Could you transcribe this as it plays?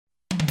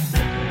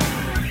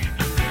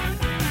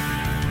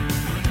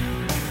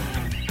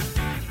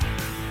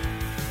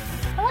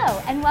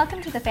and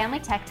welcome to the Family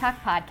Tech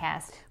Talk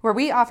podcast, where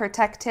we offer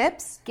tech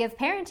tips, give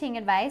parenting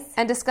advice,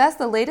 and discuss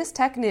the latest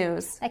tech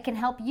news that can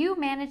help you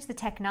manage the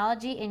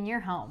technology in your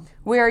home.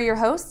 We are your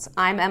hosts.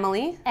 I'm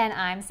Emily. And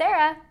I'm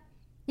Sarah.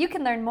 You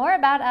can learn more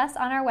about us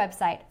on our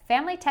website,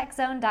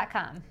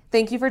 familytechzone.com.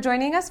 Thank you for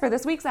joining us for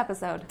this week's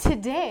episode.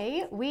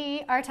 Today,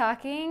 we are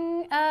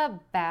talking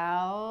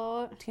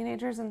about...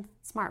 teenagers and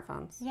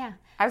smartphones. Yeah.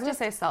 I was going to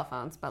say cell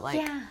phones, but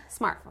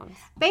smartphones.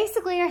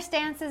 Basically, our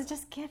stance is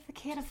just give the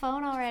kid a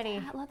phone already.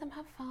 Yeah, let them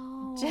have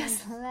phones.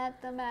 Just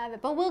let them have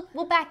it. But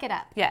we'll back it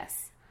up.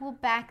 Yes. We'll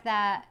back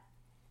that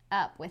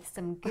up with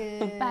some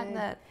good... Back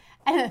that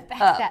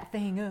that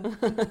thing up.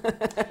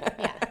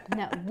 Yeah,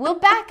 no. We'll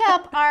back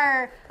up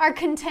our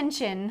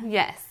contention.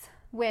 Yes.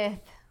 With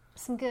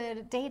some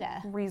good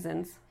data.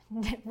 Reasons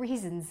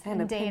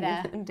And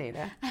data. And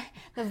data.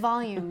 The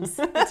volumes.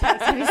 The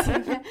text. Have you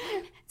seen that?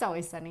 It's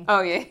always sunny.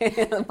 Oh, yeah.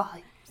 The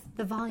volumes.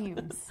 The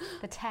volumes.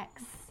 The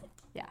text.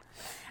 Yeah.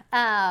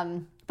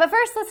 But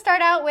first, let's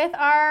start out with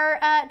our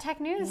tech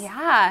news.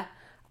 Yeah.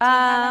 Do you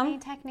have any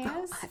tech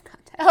news? I've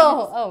got tech news.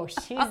 Oh,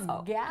 she's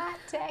got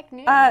tech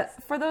news.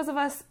 For those of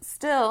us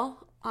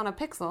still on a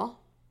Pixel,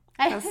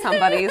 because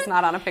somebody's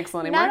not on a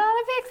Pixel anymore. Not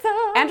on a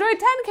Pixel. Android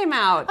 10 came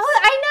out. Oh,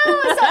 I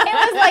know. So it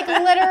was like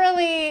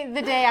literally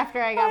the day after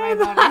I got my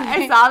phone.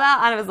 I saw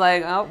that and I was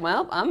like, oh,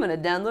 well, I'm going to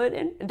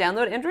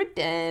download Android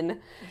 10.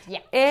 Yeah.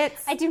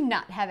 I do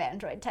not have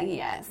Android 10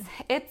 yet.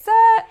 It's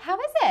how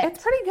is it?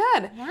 It's pretty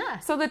good. Yeah.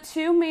 So the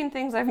two main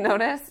things I've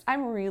noticed,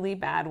 I'm really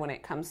bad when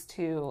it comes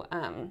to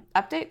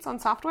updates on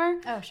software.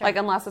 Oh, sure. Like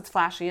unless it's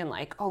flashy and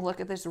like, oh, look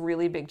at this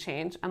really big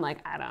change. I'm like,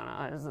 I don't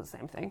know, it's the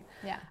same thing.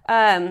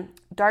 Yeah.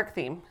 Dark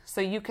theme. So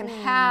you can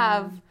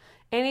have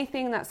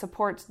anything that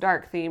supports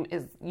dark theme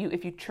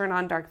if you turn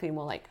on dark theme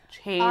will like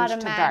change to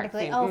dark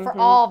theme. Oh, for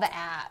all the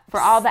apps. For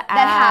all the apps.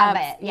 That have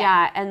it.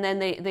 Yeah. And then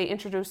they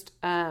introduced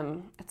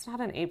it's not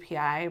an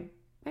API,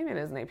 maybe it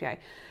is an API,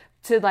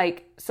 to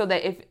like so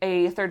that if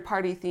a third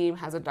party theme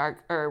has a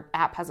dark or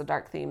app has a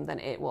dark theme, then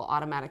it will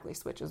automatically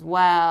switch as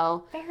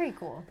well. Very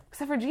cool.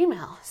 Except for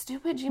Gmail.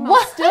 Stupid Gmail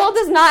still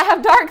does not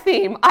have dark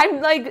theme.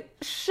 I'm like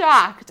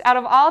shocked. Out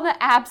of all the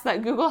apps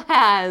that Google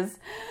has,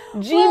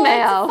 Gmail.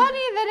 Well, it's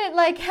funny that it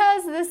like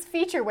has this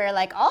feature where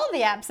like all the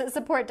apps that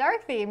support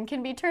dark theme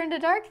can be turned to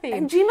dark theme.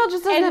 And Gmail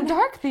just doesn't have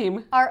dark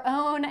theme. Our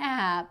own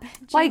app,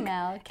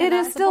 Gmail, it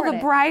is still the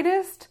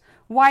brightest,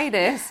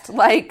 whitest.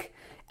 Like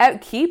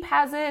Keep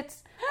has it,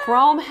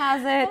 Chrome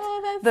has it,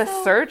 the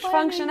search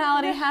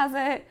functionality has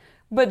it,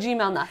 but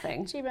Gmail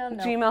nothing.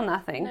 Gmail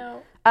nothing.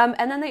 No. And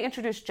then they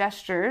introduced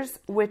gestures,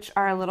 which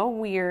are a little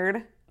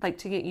weird, like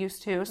to get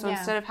used to. So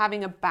instead of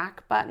having a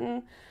back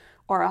button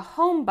or a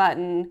home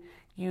button,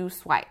 you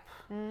swipe.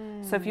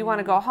 So if you want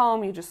to go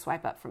home, you just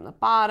swipe up from the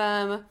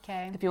bottom.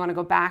 Okay. If you want to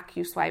go back,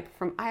 you swipe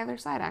from either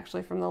side,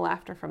 actually, from the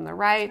left or from the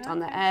right on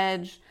the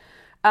edge,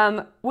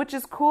 which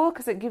is cool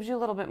because it gives you a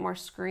little bit more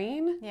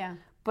screen. Yeah.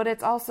 But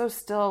it's also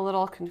still a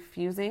little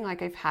confusing.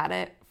 Like I've had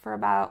it for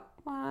about,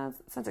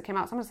 since it came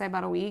out, so I'm going to say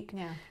about a week.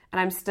 Yeah.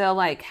 And I'm still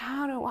like,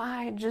 how do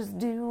I just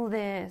do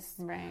this?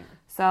 Right.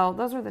 So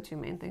those were the two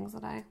main things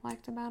that I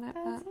liked about it.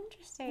 That's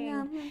interesting.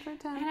 Yeah, Android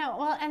 10. I know.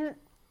 Well, and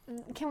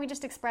can we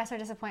just express our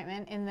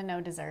disappointment in the no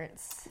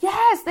desserts?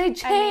 Yes, they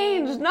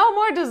changed. No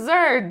more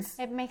desserts.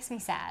 It makes me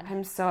sad.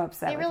 I'm so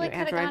upset They with really you, could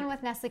have Android. gone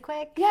with Nestle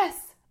Quick. Yes.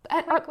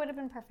 Quick would have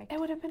been perfect. It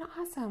would have been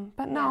awesome.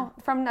 But no,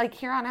 from like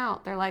here on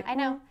out, they're like, I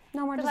know.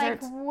 No more They're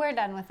desserts. like, we're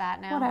done with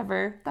that now.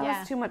 Whatever. That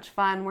was too much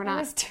fun. We're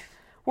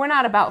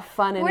not about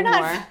fun We're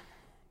anymore. not.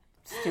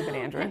 Stupid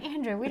Andrew.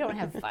 Andrew, we don't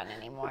have fun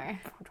anymore.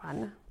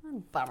 Fun.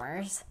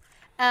 Bummers.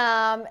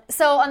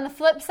 So on the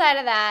flip side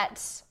of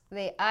that,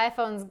 the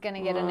iPhone's going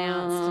to get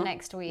announced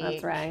next week.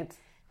 That's right.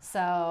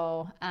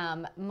 So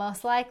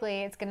most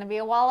likely it's going to be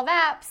a wall of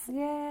apps.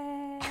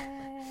 Yay.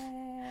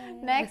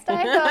 Next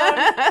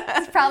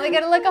iPhone is probably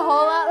going to look a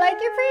whole lot like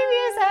your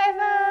previous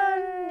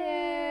iPhone.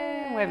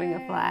 Yay. I'm waving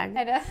a flag.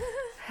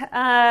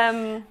 I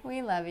know.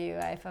 We love you,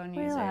 iPhone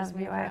users. We love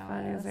you, promise.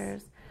 iPhone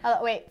users.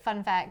 Oh, wait,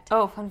 fun fact.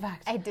 Oh, fun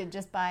fact. I did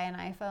just buy an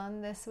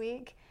iPhone this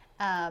week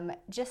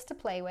just to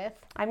play with.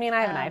 I mean,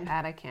 I have an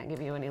iPad. I can't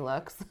give you any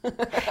looks.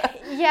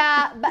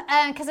 Yeah, but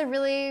because I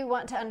really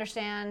want to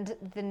understand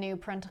the new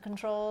parental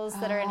controls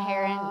that are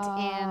inherent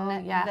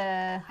in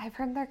the... I've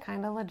heard they're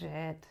kind of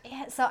legit.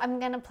 Yeah, so I'm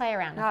going to play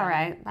around with them. All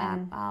right.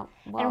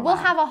 And we'll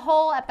have a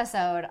whole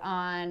episode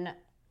on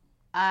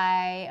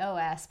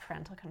iOS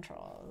parental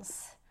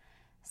controls.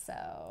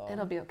 So...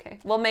 It'll be okay.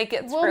 We'll make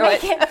it through We'll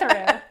make it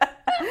through.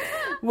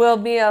 We'll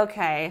be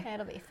okay.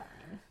 It'll be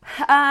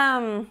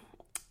fine.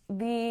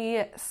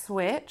 The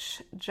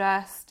Switch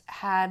just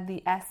had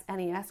the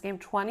SNES game.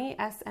 20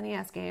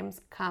 SNES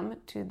games come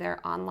to their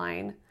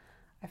online,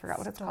 I forgot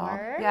what it's called.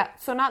 Yeah,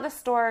 so not the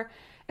store.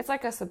 It's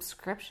like a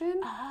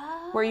subscription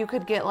where you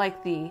could get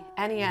like the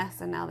NES,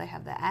 and now they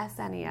have the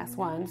SNES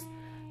ones.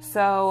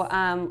 So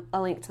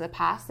A Link to the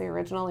Past, the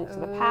original Link to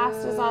the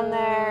Past is on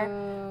there.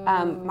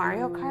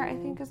 Mario Kart, I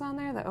think, is on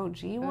there, the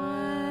OG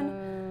one.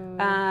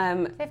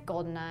 Fifth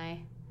GoldenEye.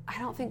 I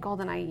don't think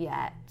GoldenEye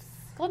yet.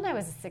 GoldenEye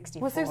was a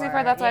 64. Was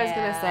 64? That's what I was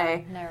going to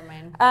say. Never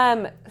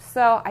mind.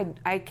 So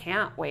I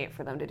can't wait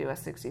for them to do a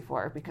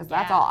 64 because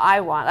that's all I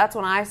want. That's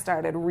when I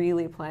started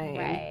really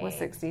playing with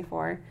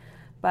 64.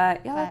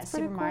 But yeah, that's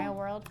pretty Super cool. Mario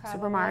World, probably.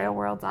 Super Mario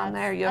World's on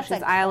there.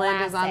 Yoshi's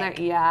Island is on there.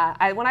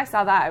 Yeah. When I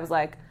saw that, I was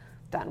like,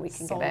 done. We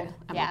can get it.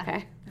 I'm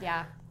okay.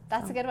 Yeah,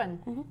 that's a good one.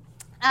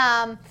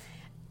 Mm-hmm.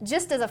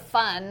 Just as a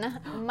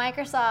fun,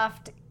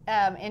 Microsoft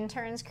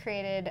interns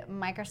created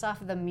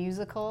Microsoft the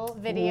Musical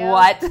video.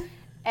 What?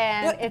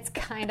 And it's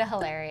kind of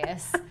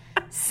hilarious.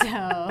 So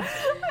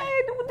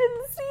I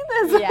didn't see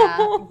this. Yeah,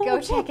 go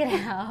check it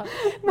out.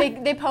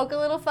 They poke a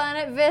little fun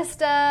at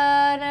Vista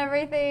and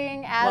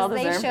everything as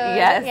they should.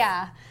 Yes.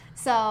 Yeah.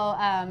 So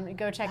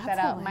go check that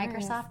out.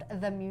 Hilarious.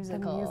 Microsoft the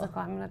Musical. The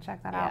Musical. I'm going to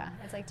check that out. Yeah,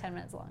 it's like 10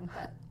 minutes long.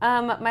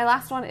 But my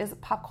last one is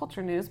pop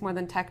culture news more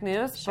than tech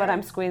news, but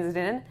I'm squeezed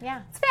in.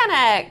 Yeah. It's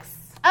FanX.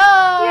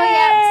 Oh, Yay!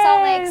 yeah,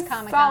 Salt Lake's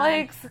Comic-Con. Salt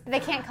Lake's. They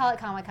can't call it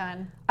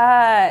Comic-Con.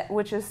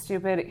 Which is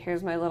stupid.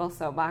 Here's my little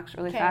soapbox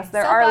really fast.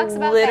 There Soapbox are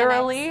about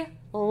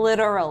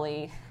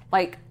literally,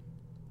 like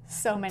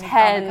so many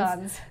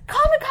Comic-Cons.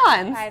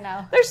 I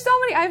know. There's so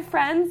many. I have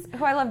friends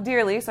who I love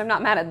dearly, so I'm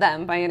not mad at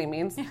them by any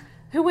means,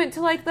 who went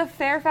to like the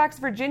Fairfax,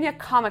 Virginia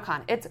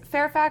Comic-Con. It's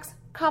Fairfax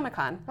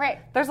Comic-Con. Right.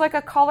 There's like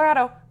a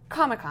Colorado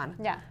Comic-Con.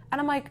 Yeah.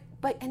 And I'm like,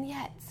 and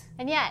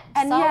yet,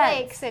 Salt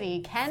Lake City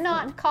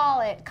cannot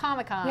call it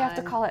Comic-Con. We have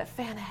to call it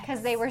FanX.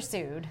 Because they were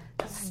sued.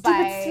 Stupid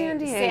by San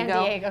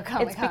Diego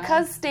Comic-Con. It's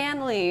because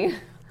Stan Lee.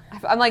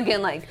 I'm like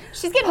getting like.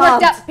 She's getting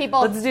pumped. worked up, people.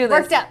 Let's do this.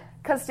 Worked up.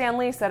 Because Stan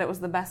Lee said it was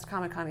the best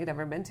Comic-Con he'd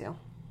ever been to.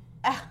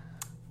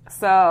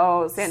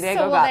 So San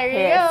Diego got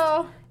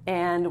pissed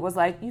and was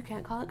like, you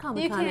can't call it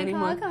Comic-Con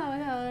anymore. You can't call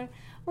it Comic-Con.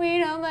 We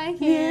don't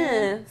like you.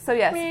 Yeah. So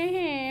yes,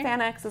 We're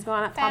FanX is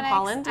going up. Tom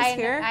Holland is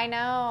here. I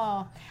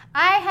know.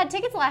 I had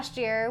tickets last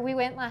year. We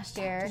went last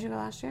year. Did you go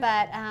last year?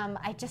 But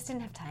I just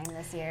didn't have time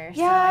this year,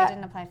 so I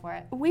didn't apply for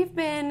it. We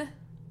went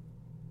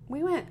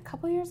a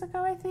couple years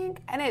ago, I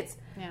think, and it's.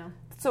 Yeah.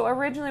 So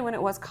originally when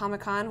it was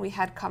Comic-Con, we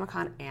had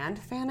Comic-Con and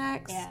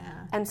FanX.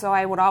 Yeah. And so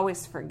I would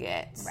always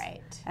forget.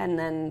 Right. And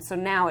then, so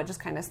now it just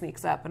kind of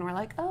sneaks up and we're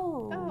like,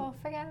 Oh,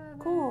 forget about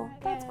that. cool.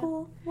 That's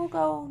cool. We'll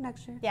go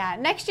next year. Yeah,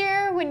 next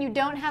year when you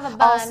don't have a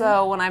bun.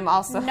 Also, when I'm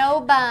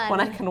no bun. When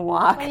I can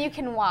walk. When you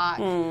can walk.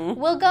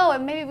 We'll go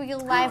and maybe we can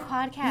live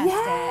podcast it.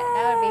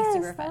 That would be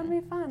super fun. That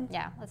would be fun.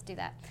 Yeah, let's do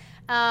that.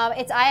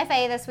 It's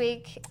IFA this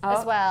week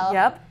as well.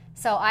 Yep.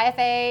 So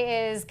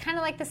IFA is kind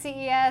of like the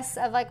CES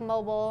of like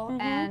mobile,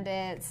 and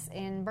it's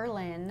in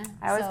Berlin.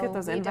 I always get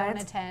those invites. We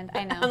don't attend.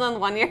 I know. And then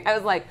one year I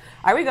was like,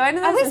 "Are we going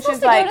to this?" Are we and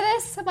supposed to go to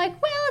this? I'm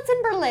like, well, it's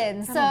in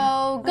Berlin,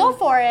 so go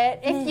for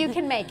it if you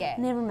can make it.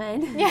 Never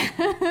mind. Yeah.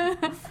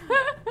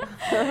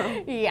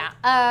 Yeah.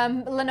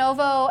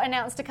 Lenovo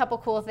announced a couple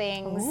cool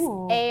things.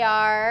 Ooh.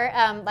 AR,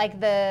 like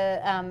the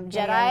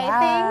Jedi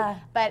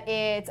thing, but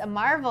it's a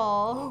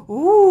Marvel.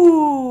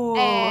 Ooh.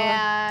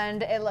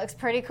 And it looks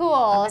pretty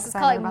cool. It's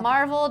called like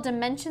Marvel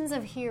Dimensions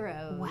of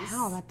Heroes.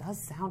 Wow, that does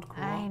sound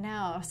cool. I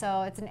know.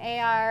 So it's an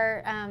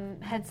AR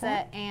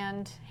headset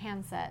and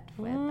handset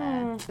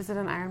with Is it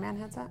an Iron Man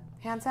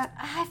handset?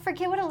 I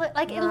forget what it looks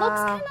like. It looks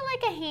kind of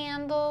like a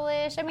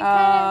handle-ish. I mean,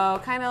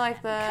 kind of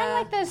like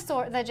the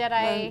sword, the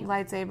Jedi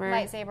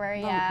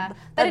lightsaber. Yeah.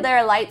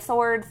 Their light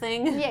sword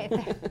thing. Yeah.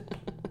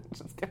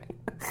 Just kidding.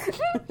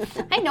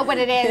 I know what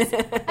it is.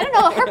 I don't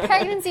know. Her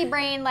pregnancy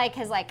brain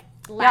has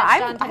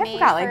latched onto me. I've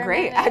got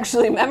great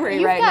actually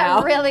memory right now.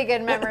 You've got really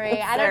good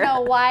memory. I don't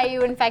know why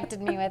you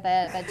infected me with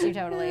it, but you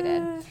totally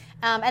did.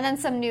 And then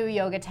some new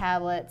yoga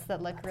tablets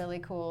that look really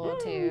cool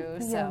too.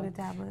 Yoga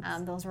tablets.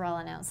 Those were all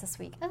announced this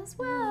week as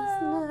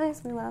well.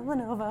 That's nice. We love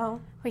Lenovo.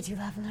 We do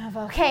love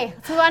Lenovo. Okay,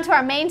 let's move on to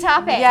our main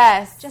topic.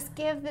 Yes. Just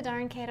give the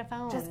darn kid a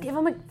phone. Just give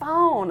him a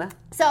phone.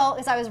 So,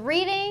 as I was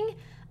reading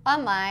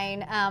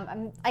online,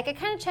 I could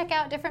kind of check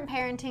out different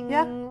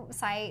parenting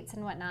sites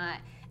and whatnot.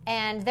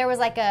 And there was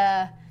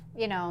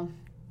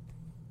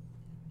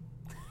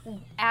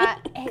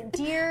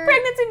dear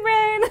pregnancy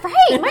brain.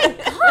 Right, my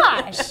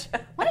gosh.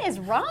 What is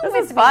wrong with me?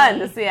 This is fun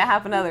to see it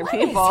happen to other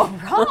people. What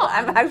is wrong?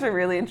 I'm actually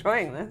really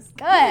enjoying this.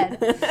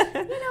 Good.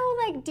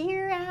 Like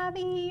Dear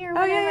Abby or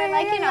whatever.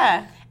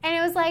 Yeah. And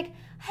it was like,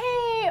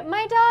 hey,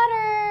 my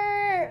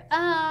daughter,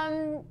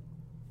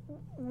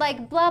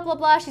 blah, blah,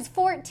 blah. She's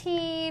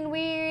 14.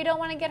 We don't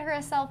want to get her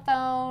a cell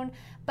phone.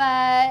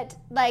 But,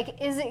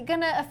 is it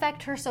going to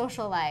affect her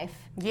social life?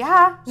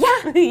 Yeah.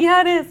 Yeah.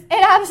 Yeah, it is. It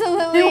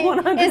absolutely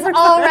 100%. Is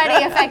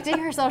already affecting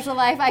her social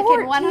life.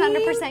 14? I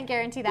can 100%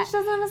 guarantee that. She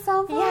doesn't have a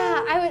cell phone.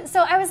 Yeah.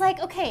 I was like,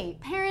 okay,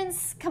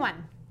 parents, come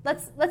on.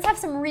 Let's have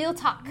some real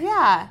talk.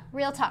 Yeah.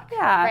 Real talk.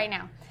 Yeah. Right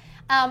now.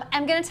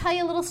 I'm going to tell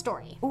you a little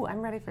story. Ooh,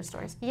 I'm ready for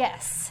stories.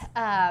 Yes.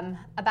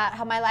 About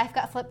how my life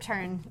got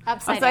turned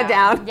upside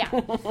down. Yeah.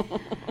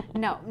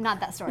 No, not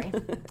that story.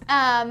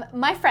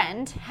 My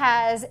friend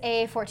has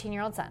a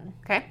 14-year-old son.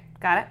 Okay,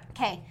 got it.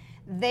 Okay.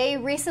 They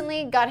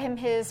recently got him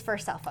his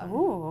first cell phone.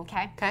 Ooh.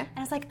 Okay. And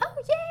I was like, oh,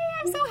 yay,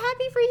 I'm so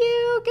happy for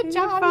you. Good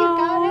job. You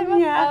got him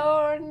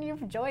a phone.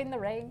 You've joined the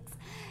ranks.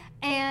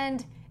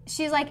 And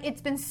she's like,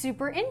 it's been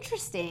super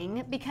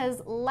interesting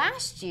because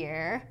last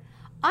year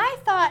I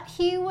thought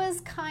he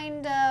was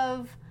kind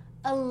of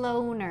a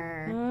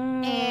loner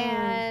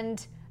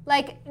and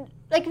like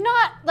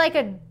not like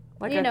a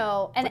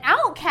an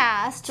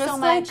outcast so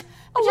much,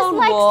 but just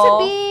likes to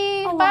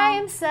be by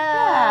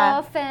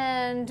himself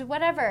and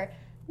whatever.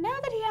 Now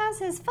that he has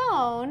his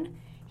phone,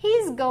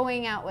 he's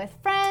going out with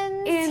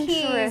friends.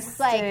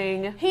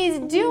 Interesting. He's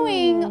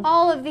doing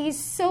all of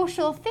these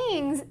social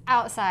things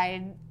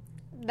outside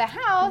the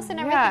house and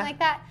everything like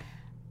that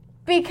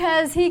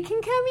because he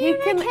can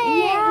communicate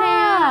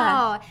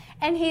now.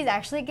 And he's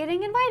actually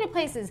getting invited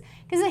places.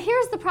 Because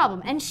here's the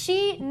problem. And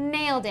she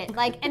nailed it.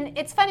 And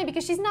it's funny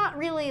because she's not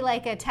really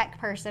like a tech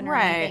person or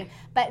anything,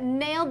 but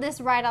nailed this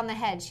right on the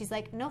head. She's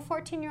like, no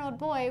 14-year-old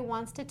boy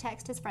wants to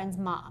text his friend's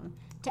mom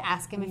to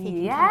ask him if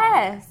he can come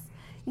over.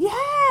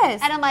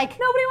 Yes. And I'm like,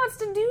 nobody wants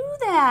to do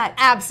that.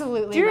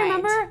 Absolutely. Do you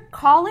remember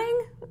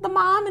calling the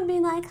mom and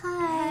being like,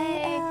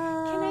 hi,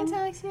 can I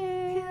text you?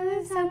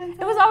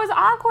 It was always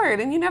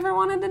awkward and you never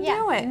wanted to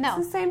do it. No.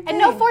 It's the same thing. And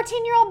no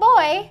 14-year-old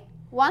boy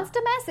wants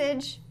to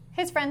message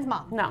his friend's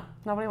mom. No,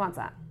 nobody wants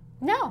that.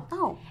 No.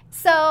 Oh.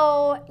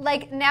 So,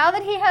 now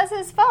that he has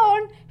his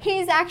phone,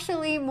 he's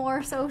actually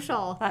more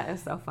social. That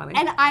is so funny.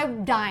 And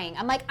I'm dying.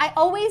 I'm like, I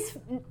always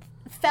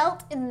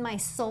felt in my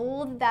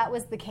soul that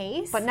was the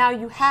case. But now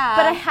you have.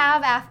 But I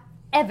have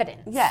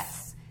evidence.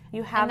 Yes.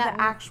 You have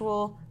the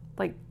actual,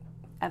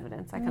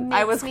 evidence.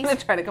 I was going to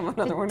try to come up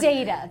with another word.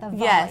 Data, the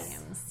volumes.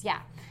 Yes. Yeah.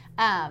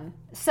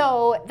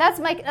 So that's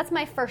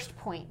my first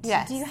point.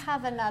 Yes. Do you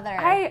have another?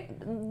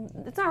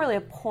 It's not really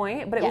a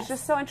point, but it was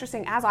just so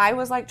interesting. As I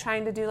was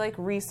trying to do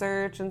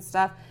research and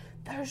stuff,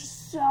 there's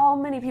so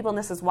many people, and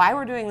this is why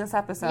we're doing this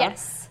episode.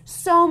 Yes.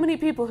 So many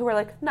people who are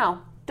like, no,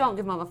 don't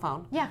give them a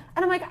phone. Yeah.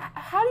 And I'm like,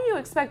 how do you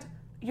expect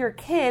your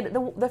kid,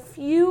 the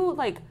few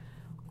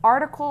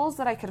articles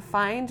that I could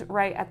find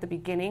right at the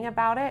beginning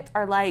about it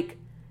are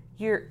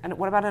and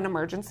what about an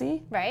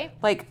emergency? Right.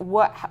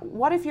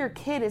 What if your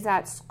kid is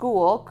at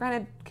school?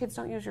 Granted, kids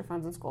don't use your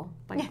phones in school.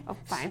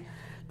 Fine.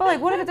 But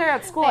what if they're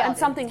at school and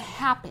something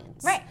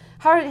happens? Right.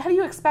 How do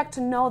you expect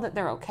to know that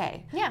they're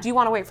okay? Yeah. Do you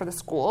want to wait for the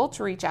school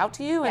to reach out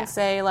to you and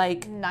say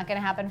not going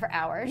to happen for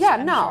hours? Yeah,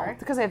 I'm no, sure.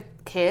 because they have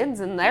kids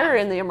and they're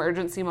in the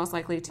emergency most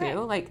likely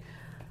too. Right.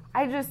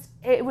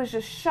 It was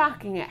just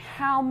shocking at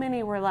how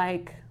many were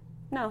like,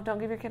 no, don't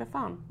give your kid a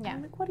phone. Yeah.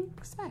 I'm like, what do you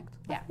expect?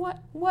 Yeah.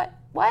 What?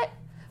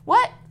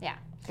 Yeah.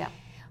 Yeah.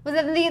 Well,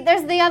 then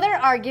there's the other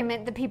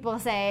argument that people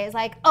say is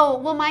oh,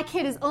 well, my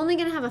kid is only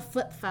going to have a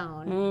flip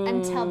phone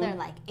until they're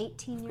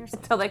 18 years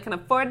old. Until they can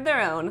afford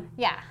their own.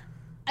 Yeah.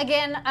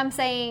 Again, I'm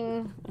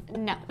saying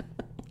no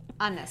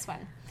on this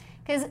one.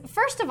 Because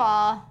first of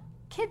all,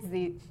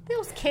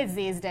 those kids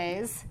these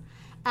days,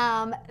 they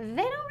don't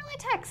really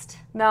text.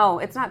 No,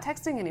 it's not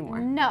texting anymore.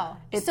 No.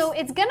 So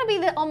it's going to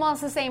be almost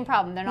the same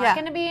problem. They're not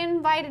going to be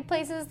invited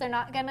places. They're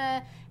not going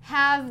to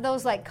have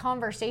those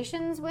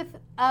conversations with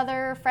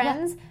other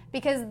friends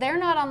because they're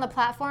not on the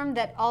platform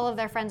that all of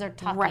their friends are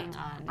talking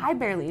on. I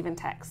barely even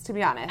text, to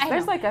be honest. I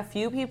There's know. a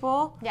few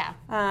people. Yeah.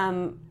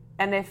 And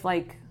if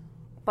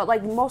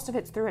but most of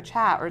it's through a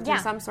chat or through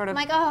some sort of.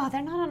 I'm oh,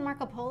 they're not on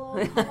Marco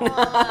Polo. Come on.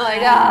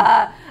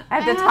 I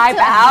have to type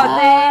out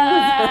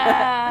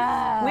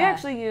things. We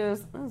actually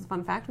use, this is a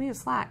fun fact, we use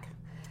Slack.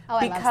 Oh,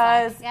 I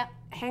because love Slack. Yep.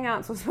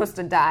 Hangouts was supposed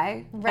to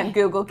die, and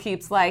Google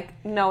keeps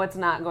no, it's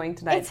not going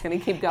to die. It's going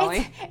to keep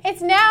going.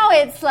 It's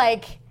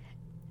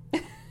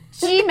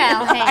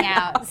Gmail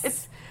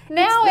Hangouts.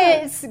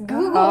 It's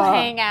Google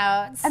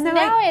Hangouts. And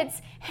now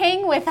it's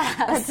Hang with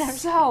us. It's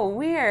so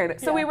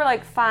weird. So we were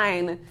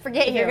fine.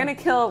 Forget if you're going to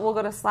kill it, we'll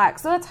go to Slack.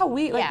 So that's how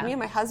we, me and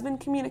my husband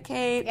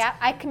communicate. Yeah,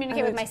 I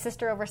communicate with my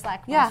sister over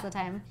Slack most of the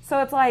time.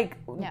 So it's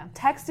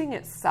texting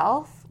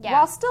itself,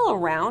 while still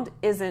around,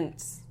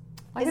 isn't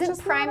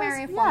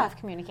primary form of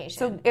communication.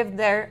 So if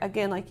they're,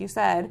 again, like you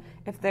said,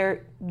 if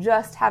they're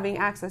just having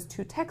access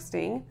to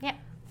texting,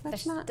 they're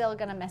still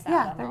going to miss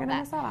out on they're all going to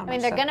miss out on I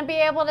mean, they're going to be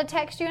able to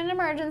text you in an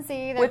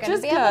emergency. They're going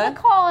to be able to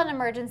call an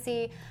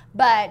emergency,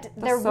 but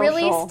they're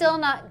really still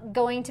not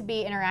going to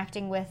be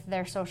interacting with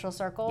their social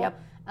circle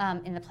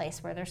in the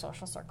place where their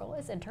social circle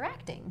is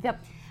interacting.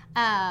 Yep.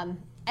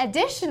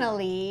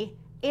 Additionally,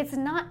 it's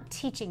not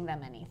teaching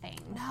them anything.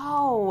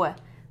 No.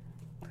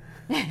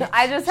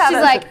 I just have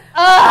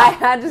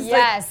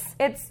yes.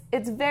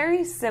 It's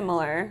very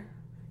similar.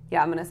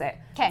 Yeah, I'm going to say it.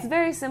 Okay. It's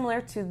very similar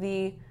to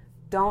the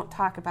don't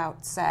talk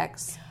about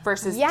sex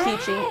versus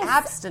teaching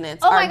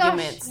abstinence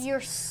arguments. Gosh,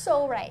 you're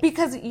so right.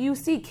 Because you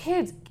see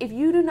kids, if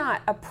you do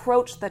not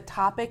approach the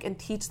topic and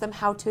teach them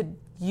how to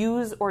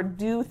use or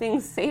do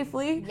things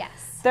safely,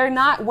 they're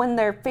not, when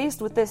they're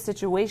faced with this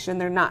situation,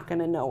 they're not going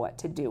to know what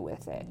to do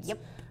with it.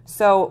 Yep.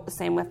 So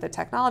same with the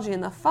technology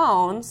and the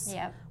phones.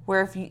 Yep.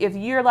 Where if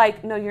you're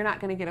no, you're not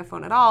going to get a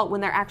phone at all,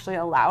 when they're actually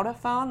allowed a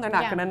phone, they're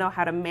not going to know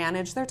how to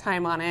manage their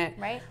time on it.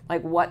 Right.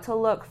 What to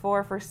look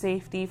for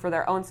safety, for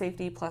their own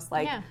safety, plus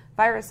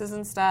viruses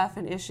and stuff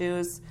and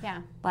issues.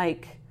 Yeah.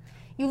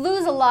 you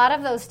lose a lot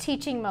of those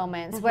teaching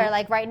moments where,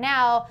 like, right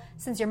now,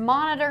 since you're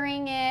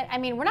monitoring it, I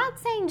mean, we're not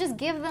saying just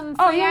give them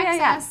free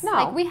access. No.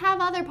 Like, we have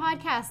other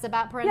podcasts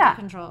about parental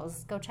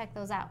controls. Go check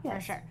those out for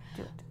sure.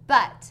 Do it.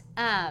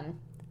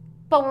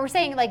 But we're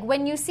saying, like,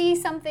 when you see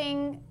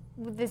something,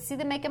 see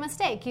them make a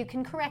mistake, you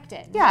can correct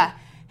it. Yeah. Like,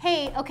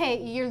 hey,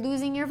 okay, you're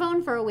losing your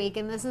phone for a week,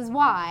 and this is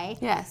why.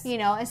 Yes. You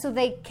know, and so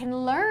they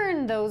can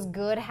learn those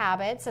good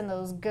habits and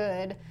those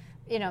good,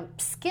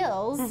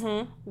 skills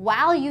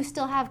while you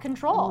still have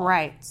control.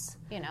 Right.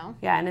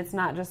 Yeah, and it's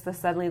not just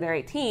suddenly they're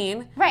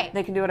 18. Right.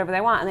 They can do whatever they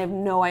want, and they have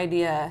no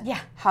idea Yeah.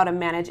 how to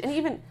manage. And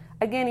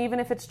even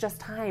if it's just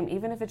time,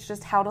 even if it's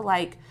just how to,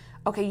 like,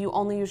 okay, you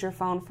only use your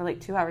phone for, like,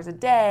 2 hours a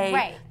day.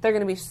 Right. They're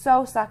going to be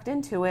so sucked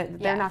into it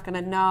that they're not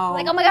going to know.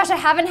 Like, oh my gosh, I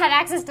haven't had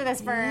access to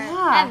this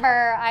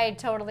forever. I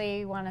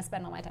totally want to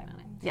spend all my time on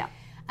it. Yeah.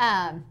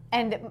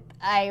 And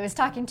I was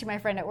talking to my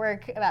friend at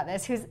work about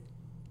this, who's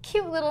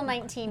cute little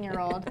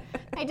 19-year-old.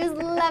 I just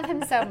love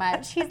him so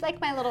much. He's like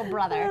my little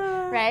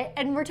brother, right?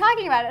 And we're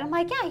talking about it. I'm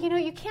like, yeah,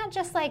 you can't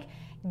just, like,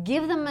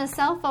 give them a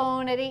cell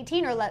phone at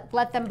 18 or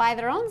let them buy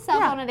their own cell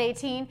phone at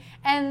 18.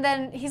 And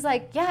then he's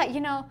like,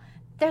 yeah,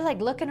 they're,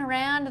 like, looking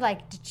around,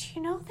 like, did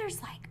you know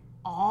there's, like,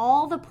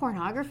 all the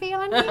pornography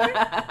on here?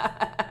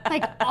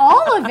 Like,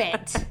 all of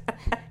it.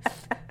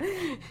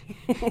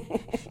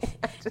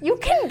 You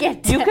can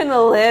get to You can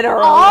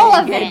literally all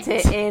of get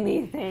it. to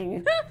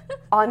anything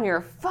on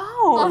your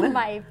phone. On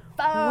my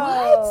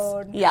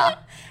phone. What? Yeah.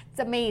 It's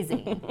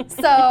amazing.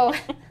 So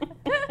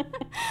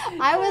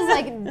I was,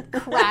 like,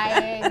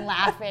 crying,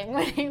 laughing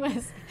when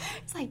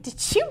it's like,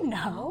 did you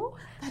know?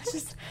 That's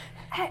just,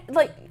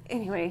 like,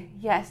 anyway,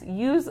 yes,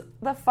 use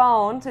the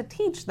phone to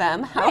teach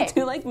them how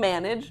to, like,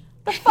 manage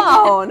the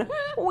phone.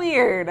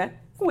 Weird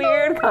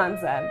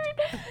concept.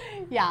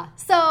 Yeah.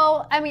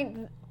 So, I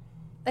mean,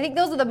 I think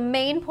those are the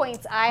main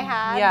points I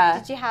had. Yeah.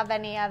 Did you have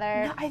any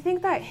other? No, I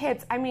think that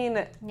hits. I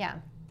mean, Yeah.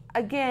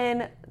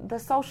 again, the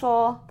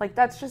social, like,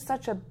 that's just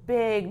such a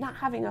big, not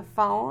having a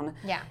phone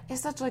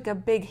is such, like, a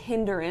big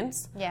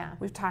hindrance. Yeah.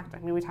 We talked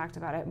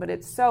about it, but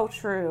it's so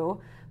true.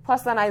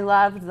 Plus, then I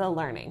loved the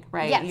learning,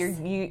 right? Yes.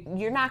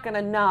 You're not going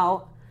to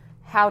know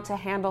how to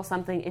handle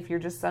something if you're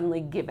just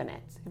suddenly given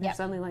it. If you're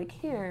suddenly like,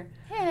 here,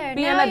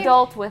 be an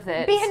adult with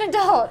it. Be an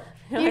adult.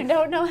 You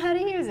don't know how to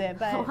use it,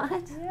 but What?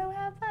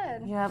 have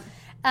fun. Yep.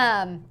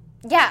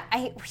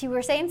 You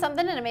were saying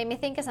something and it made me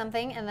think of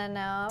something, and then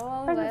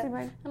Pregnancy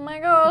brain. oh my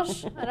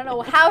gosh, I don't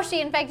know how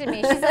she infected me.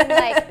 She said,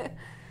 like,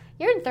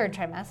 you're in third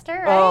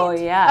trimester, right? Oh,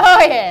 yeah. Oh,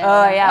 yeah.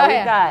 Oh, yeah.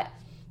 We've got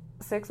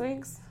 6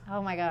 weeks.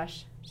 Oh my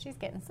gosh, she's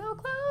getting so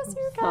close,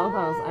 you guys. So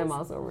close. I'm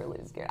also really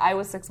scared. I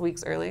was 6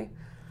 weeks early.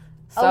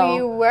 So, oh,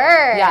 you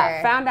were?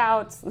 Yeah, found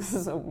out, this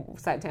is a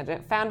side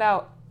tangent, found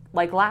out,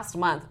 like, last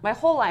month. My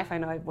whole life I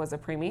know I was a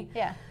preemie.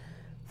 Yeah.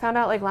 Found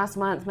out, like, last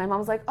month, my mom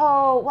was like,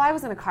 oh, well, I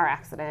was in a car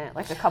accident,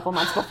 like, a couple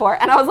months before.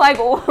 And I was like,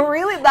 well,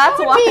 really? That's that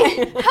would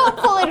why? be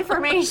helpful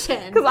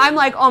information. Because I'm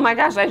like, oh my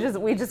gosh,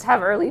 we just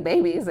have early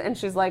babies. And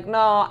she's like,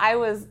 no, I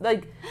was,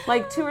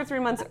 like 2 or 3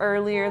 months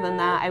earlier than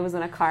that, I was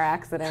in a car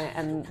accident,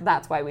 and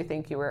that's why we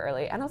think you were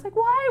early. And I was like,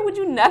 why would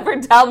you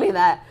never tell me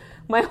that?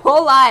 My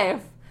whole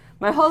life,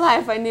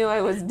 I knew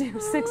I was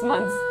due 6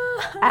 months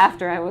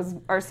after I was,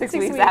 or 6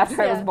 weeks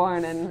after I was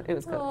born, and it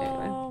was good.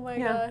 Anyway. Oh my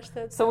gosh,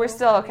 that's so we're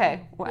still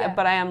okay, Yeah.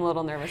 but I am a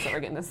little nervous that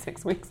we're getting this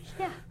 6 weeks.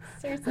 Yeah,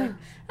 seriously.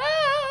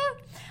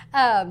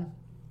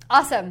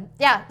 Awesome.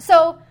 Yeah,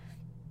 so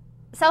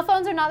cell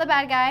phones are not the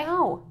bad guy.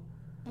 No.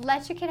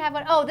 Let your kid have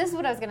one. Oh, this is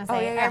what I was going to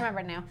say. Oh, yeah. I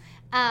remember now.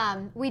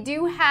 We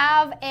do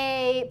have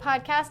a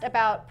podcast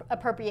about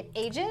appropriate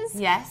ages.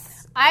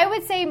 Yes. I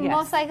would say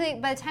most likely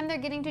by the time they're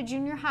getting to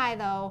junior high,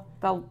 though,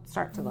 They'll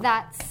start to look.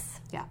 that's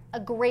a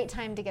great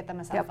time to get them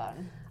a cell Yep.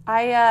 phone.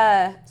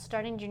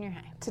 Starting junior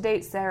high. To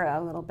date Sarah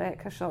a little bit,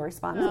 because she'll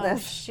respond to Oh,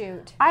 this.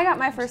 shoot. I got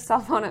my first cell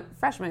phone at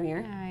freshman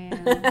year. Oh, yeah,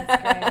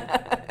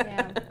 that's great.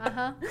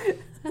 Yeah,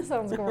 that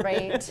sounds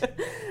great.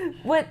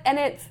 And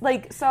it's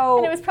like, so.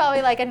 And it was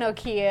probably like a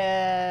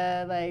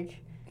Nokia, like.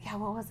 Yeah,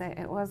 what was it?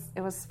 It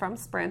was from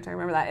Sprint. I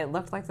remember that. It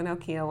looked like the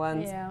Nokia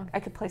ones. Yeah. I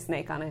could play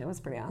Snake on it. It was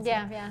pretty awesome.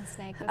 Yeah,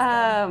 Snake was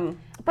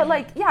good. But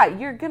like, yeah,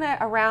 you're gonna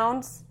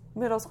around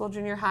middle school,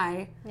 junior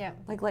high. Yeah.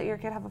 Like, let your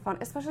kid have a phone,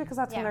 especially because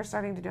that's when they're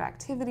starting to do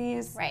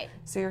activities. Right.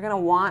 So you're gonna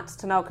want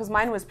to know, because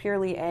mine was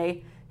purely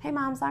a, hey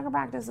mom, soccer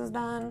practice is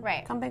done.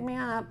 Right. Come pick me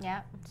up.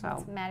 Yeah. So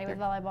it's Maddie with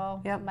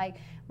volleyball. Yep. Like,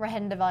 we're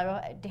heading to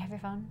volleyball. Do you have your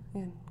phone?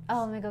 Yeah.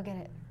 Oh, let me go get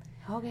it.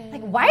 Okay.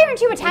 Like, why aren't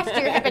you attached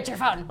to your hip at your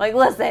phone? Like,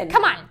 listen.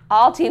 Come on.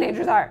 All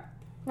teenagers are.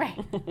 Right.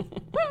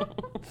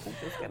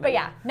 But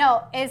yeah,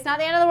 no, it's not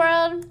the end of the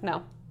world.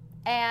 No.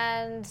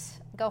 And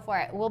go for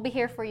it. We'll be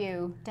here for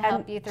you to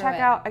help you through it. Check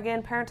out,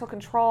 again, parental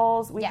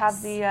controls. We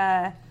have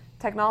the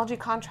technology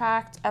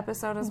contract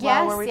episode as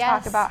well, where we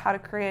talk about how to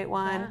create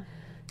one.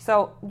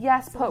 So,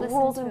 yes, put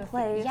rules in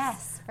place.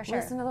 Yes, for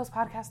sure. Listen to those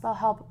podcasts, they'll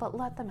help, but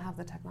let them have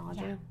the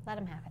technology. Yeah, let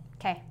them have it.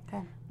 Okay.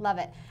 Love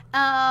it.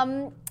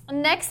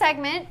 Next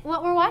segment,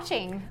 what we're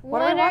watching.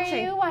 What are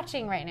you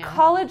watching right now?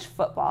 College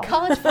football.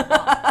 College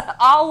football.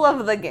 All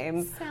of the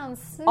games.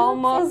 Sounds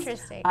so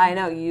interesting. I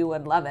know, you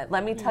would love it.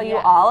 Let me tell you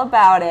all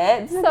about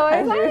it. So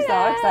excited. You're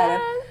so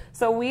excited.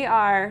 So we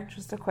are,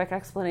 just a quick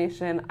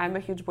explanation, I'm a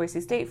huge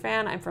Boise State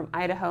fan. I'm from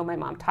Idaho. My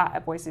mom taught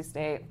at Boise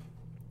State.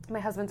 My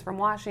husband's from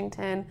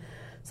Washington,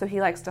 so he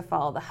likes to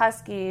follow the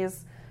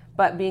Huskies.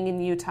 But being in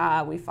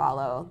Utah, we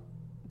follow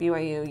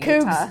BYU,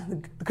 Utah, the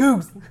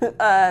Cougs,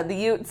 the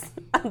Utes,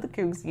 the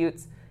Cougs,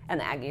 Utes,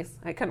 and the Aggies.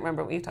 I couldn't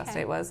remember what Utah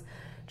State was.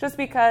 Just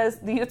because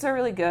the Utes are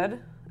really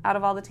good out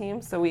of all the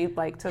teams, so we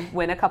like to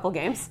win a couple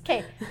games.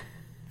 Okay,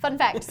 fun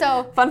fact.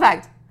 So fun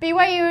fact.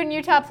 BYU and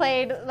Utah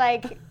played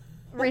like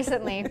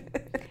recently,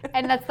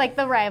 and that's like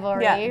the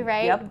rivalry,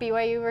 right? Yep.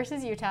 BYU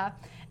versus Utah.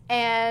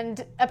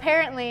 And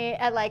apparently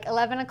at like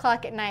 11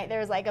 o'clock at night,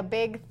 there was like a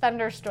big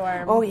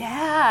thunderstorm. Oh,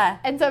 yeah.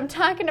 And so I'm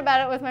talking about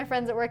it with my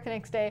friends at work the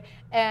next day,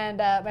 and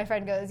my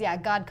friend goes, yeah,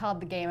 God called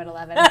the game at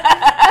 11. That's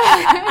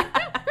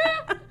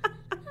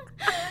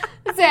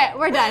it.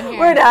 We're done here.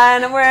 We're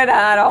done.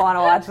 I don't want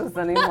to watch this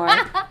anymore.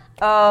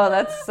 Oh,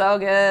 that's so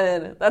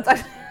good. That's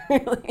actually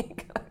really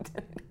good.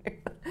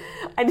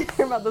 I did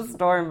hear about the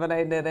storm, but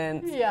I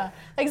didn't. Yeah.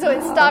 Like, so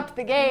it stopped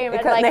the game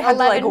at like 11 p.m. They had to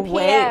like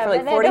wait for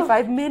like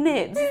 45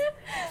 minutes.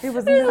 It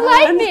was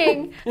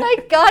lightning.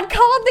 Like, God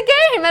called the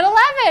game at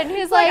 11.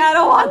 He's like, I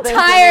don't want this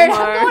tired.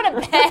 anymore. I'm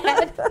going to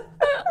bed.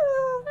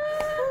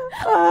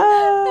 I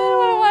don't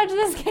want to watch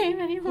this game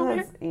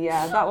anymore.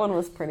 Yeah, that one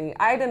was pretty.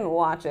 I didn't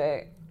watch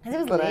it. It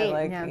was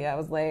late. Yeah, it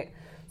was late.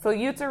 So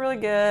Utes are really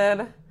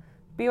good.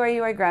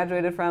 BYU I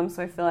graduated from,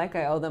 so I feel like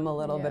I owe them a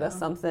little bit of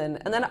something.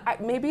 And then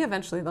maybe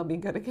eventually they'll be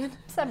good again.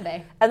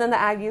 Someday. And then the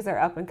Aggies are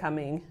up and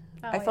coming.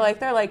 I feel like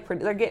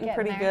they're getting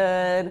pretty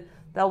good.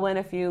 They'll win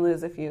a few,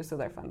 lose a few, so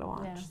they're fun to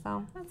watch. Yeah.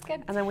 So that's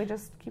good. And then we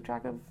just keep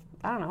track of,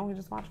 I don't know, we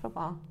just watch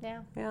football.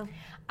 Yeah. Yeah.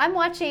 I'm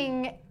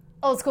watching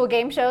old school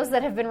game shows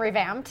that have been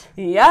revamped.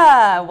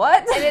 Yeah,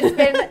 what? And it's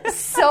been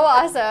so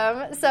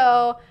awesome.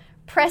 So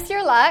Press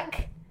Your Luck.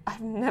 I've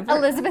never.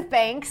 Elizabeth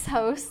Banks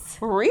hosts.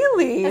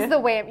 Really? It's the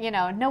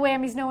no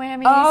whammies, no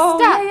whammies. Oh,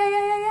 Stop.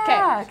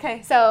 Yeah.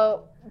 Okay.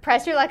 So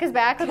Press Your Luck is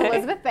back with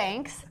Elizabeth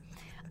Banks.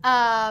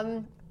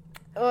 What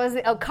was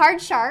it? Oh, Card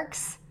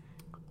Sharks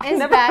is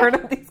never back. heard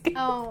of these games.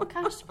 Oh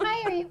gosh,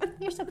 why are you?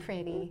 You're so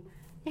pretty.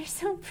 You're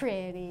so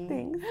pretty.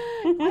 Thanks.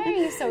 Why are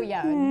you so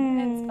young?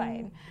 It's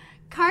fine.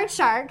 Card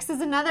Sharks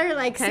is another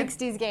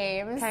 60s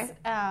games. Okay.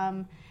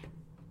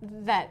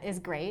 That is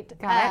great.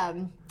 Got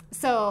it.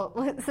 So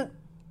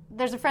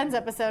there's a Friends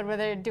episode where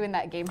they're doing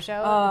that game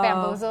show,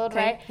 Bamboozled,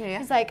 right?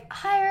 Yeah. It's like,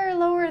 higher or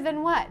lower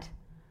than what?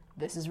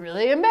 This is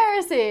really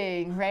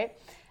embarrassing, right?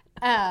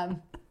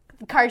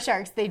 Card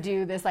Sharks, they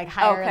do this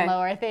higher and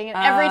lower thing. And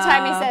every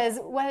time he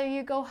says, whether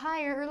you go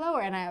higher or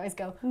lower, and I always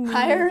go,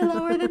 higher or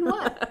lower than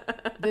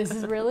what? This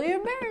is really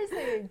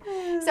embarrassing.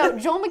 So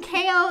Joel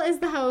McHale is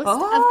the host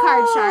of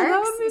Card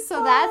Sharks.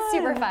 So that's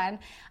super fun.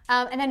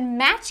 And then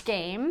Match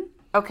Game.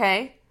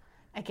 Okay.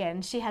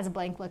 Again, she has a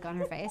blank look on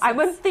her face. I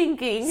was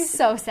thinking.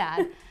 So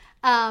sad.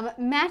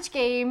 Match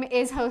Game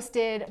is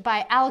hosted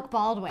by Alec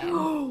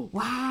Baldwin.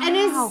 Wow. And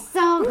it's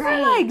so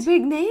great. Those are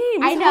big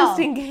names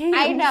hosting games.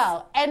 I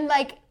know. And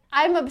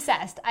I'm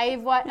obsessed.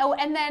 I've watched. Oh,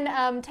 and then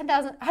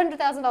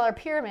 $100,000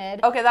 Pyramid.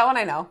 Okay, that one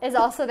I know. Is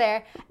also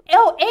there.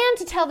 Oh, and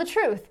To Tell the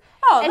Truth.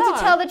 Oh, and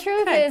To Tell the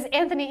Truth is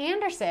Anthony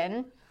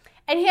Anderson,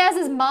 and he has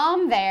his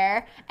mom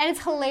there, and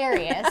it's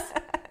hilarious.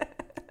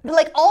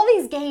 But all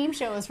these game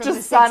shows from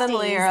just the 60s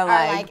suddenly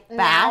are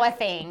now a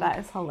thing. That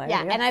is hilarious.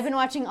 Yeah, and I've been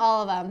watching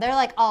all of them. They're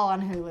all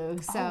on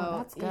Hulu,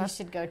 so you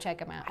should go check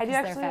them out. I do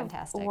they're actually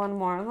fantastic. Have one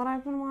more that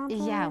I've been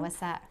watching. Yeah, what's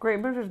that? Great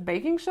British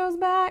Baking Show's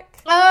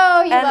back.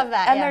 Oh, you love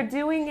that. And they're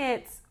doing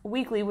it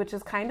weekly, which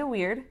is kind of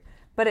weird.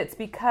 But it's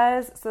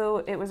because,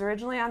 so it was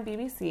originally on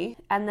BBC,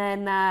 and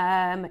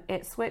then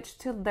it switched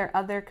to their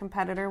other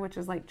competitor, which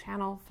is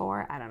Channel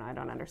 4. I don't know, I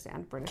don't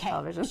understand British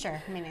television. Sure,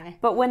 me neither.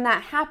 But when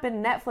that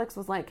happened, Netflix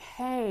was like,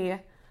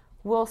 hey,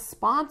 we'll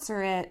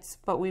sponsor it,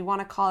 but we want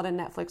to call it a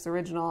Netflix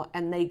original,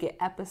 and they get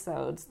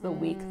episodes the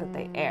week that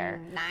they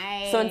air.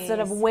 Nice. So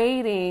instead of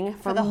waiting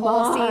for the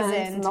whole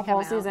season,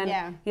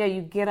 yeah,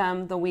 you get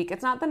them the week.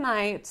 It's not the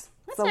night.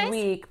 It's a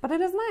week, but it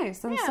is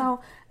nice. And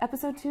so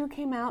episode 2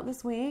 came out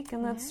this week,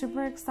 and that's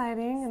super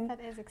exciting. And that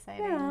is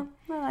exciting. Yeah,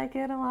 I like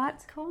it a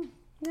lot. Cool.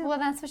 Yeah. Well,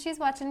 that's what she's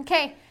watching.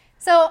 Okay,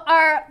 so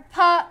I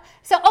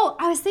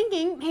was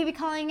thinking maybe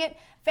calling it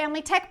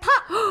Family Tech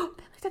Pop. Family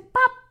Tech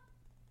Pop.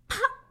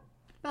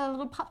 A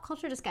little pop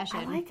culture discussion.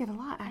 I like it a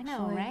lot, actually. I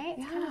know, right?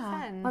 It's kind of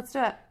fun. Let's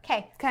do it.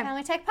 Okay,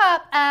 Family Tech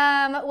Pop.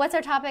 What's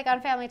our topic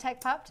on Family Tech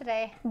Pop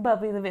today?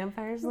 Buffy the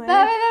Vampire Slayer.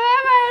 Buffy the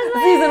Vampire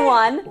Slayer. Season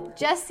 1.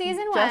 Just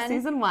season 1. Just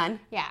season 1.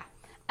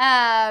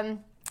 Yeah.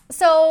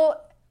 So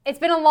it's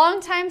been a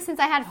long time since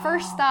I had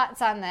first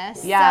thoughts on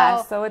this.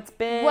 Yeah, so it's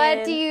been...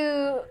 What do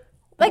you...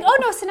 Like, oh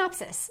no,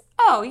 synopsis.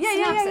 Oh,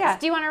 yeah.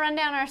 Do you want to run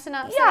down our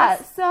synopsis?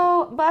 Yeah,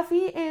 so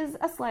Buffy is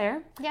a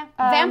slayer. Yeah,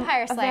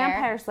 vampire slayer. A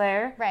vampire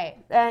slayer. Right.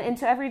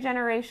 Into every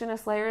generation, a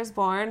slayer is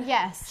born.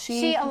 Yes.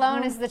 She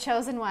alone is the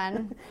chosen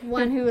one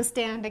who will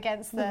stand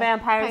against the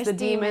vampires, the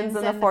demons,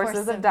 and the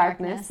forces of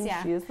darkness. And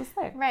she is the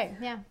slayer. Right,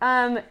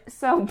 yeah.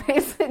 So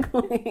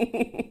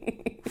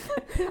basically,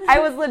 I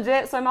was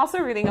legit, so I'm also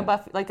reading a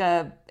Buffy,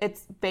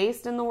 it's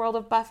based in the world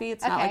of Buffy.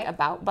 It's not like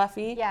about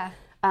Buffy. Yeah.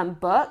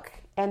 Book.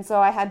 And so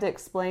I had to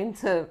explain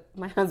to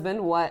my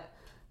husband what,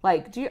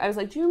 I was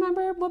like, do you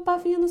remember what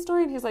Buffy in the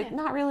story? And he's like,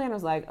 not really. And I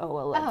was like, oh,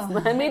 well,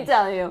 let me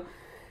tell you.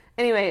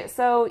 Anyway,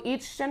 so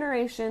each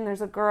generation,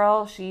 there's a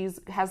girl. She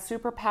has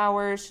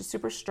superpowers. She's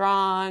super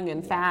strong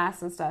and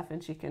fast and stuff.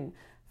 And she can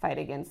fight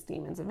against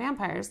demons and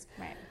vampires.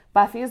 Right.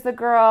 Buffy is the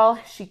girl.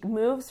 She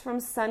moves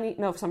from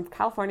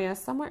California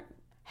somewhere.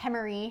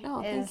 Hemery.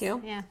 Oh, thank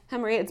you. Yeah.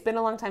 Hemery. It's been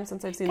a long time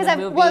since I've seen the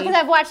movie. Well, because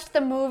I've watched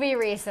the movie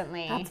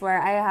recently. That's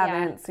where I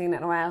haven't seen it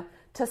in a while.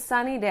 To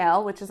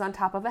Sunnydale, which is on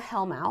top of a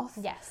hellmouth.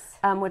 Yes.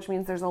 Which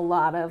means there's a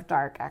lot of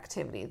dark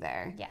activity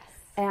there. Yes.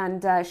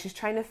 And she's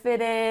trying to fit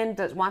in,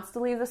 wants to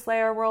leave the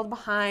Slayer world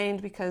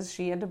behind because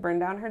she had to burn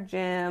down her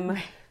gym.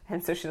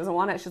 And so she doesn't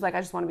want it. She's like,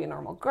 I just want to be a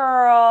normal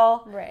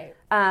girl. Right.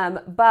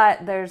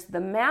 But there's the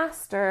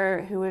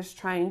master who is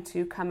trying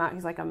to come out.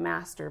 He's like a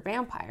master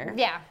vampire.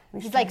 Yeah.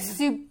 He's like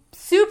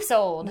soup's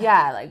old.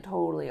 Yeah, like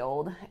totally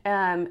old.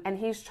 And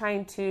he's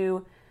trying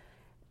to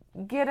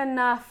get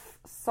enough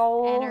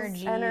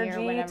energy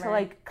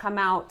to come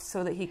out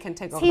so that he can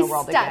take over the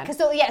world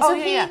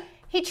again.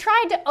 He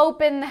tried to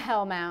open the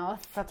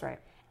Hellmouth. That's right.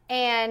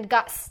 And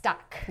got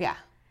stuck. Yeah.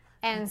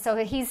 And so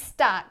he's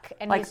stuck.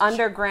 And he's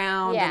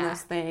underground in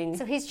this thing.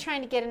 So he's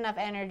trying to get enough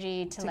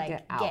energy to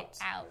get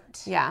out.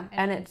 Yeah.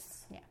 And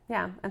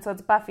and so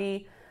it's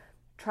Buffy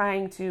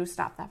trying to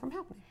stop that from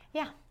happening.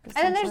 Yeah. And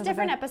then there's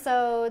different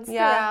episodes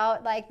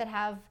throughout that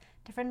have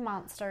different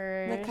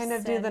monsters. They kind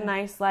of do the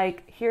nice,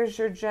 here's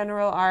your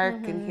general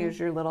arc and here's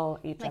your little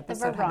each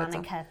episode. Like the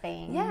Veronica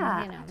thing.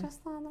 Yeah. I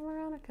just saw the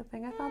Veronica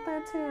thing. I thought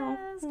that too.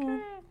 That's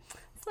great.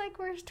 It's like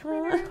we're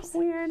twiners.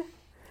 Weird.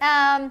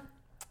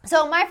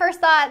 So my first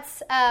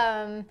thoughts,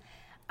 I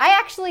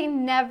actually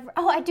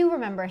I do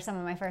remember some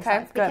of my first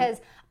thoughts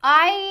because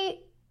I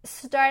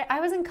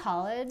was in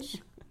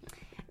college.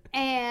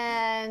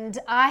 And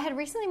I had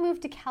recently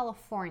moved to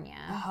California.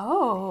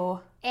 Oh.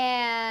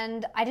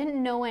 And I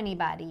didn't know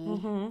anybody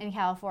in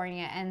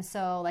California. And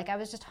so, I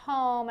was just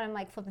home, and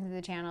I'm, flipping through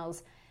the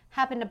channels,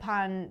 happened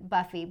upon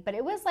Buffy. But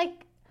it was,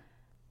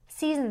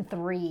 season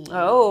 3,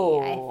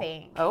 I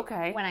think.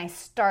 Okay. When I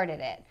started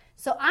it.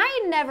 So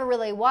I never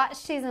really watched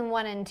season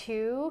 1 and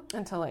 2.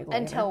 Until, later.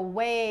 Until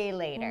way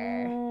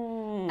later.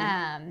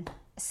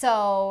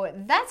 So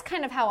that's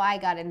kind of how I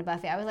got into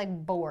Buffy. I was,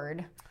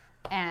 bored.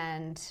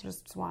 And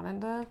just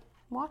wanted to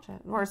watch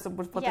it. Or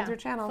flipping through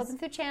channels. Flipping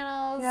through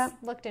channels. Yep.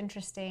 Looked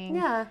interesting.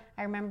 Yeah.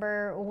 I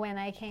remember when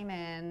I came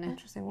in.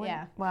 Interesting.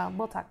 Well,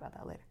 we'll talk about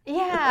that later.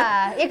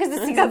 Yeah. Yeah, because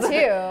it's season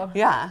 2.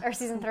 Yeah. Or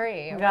season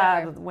 3.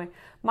 Or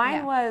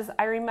mine was,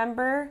 I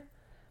remember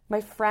my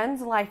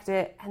friends liked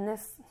it, and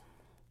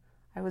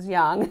I was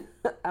young.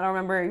 I don't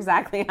remember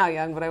exactly how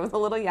young, but I was a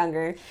little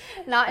younger.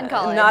 Not in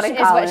college. Is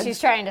what she's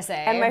trying to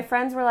say. And my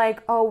friends were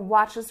like, oh,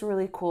 watch this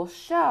really cool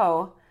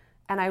show.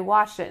 And I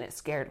watched it, and it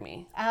scared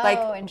me.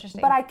 Oh,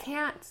 interesting. But I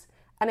can't.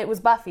 And it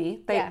was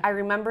Buffy. I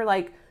remember,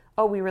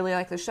 we really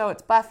like the show.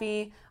 It's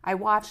Buffy. I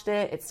watched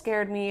it. It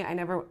scared me. I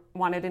never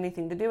wanted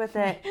anything to do with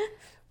it.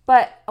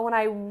 But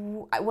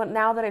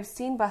now that I've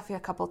seen Buffy a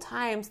couple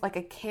times, I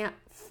can't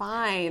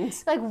find.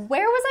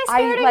 Where was I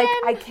scared again?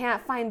 I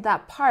can't find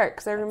that part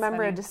because I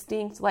remember a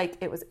distinct,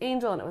 it was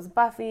Angel and it was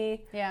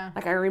Buffy. Yeah.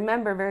 I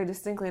remember very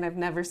distinctly, and I've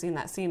never seen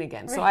that scene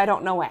again. So I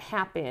don't know what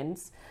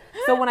happens.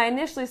 So when I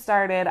initially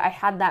started, I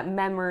had that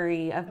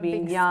memory of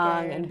being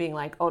young and being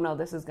like, oh no,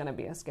 this is going to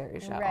be a scary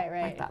show.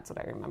 Right. That's what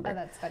I remember. Oh,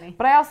 that's funny.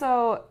 But I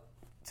also,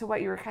 to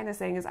what you were kind of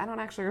saying, is I don't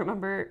actually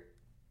remember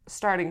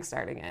starting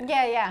it.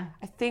 Yeah.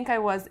 I think I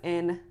was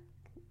in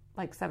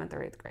 7th or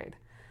 8th grade.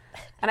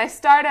 And I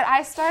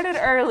started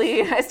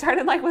early. I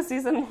started with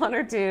season 1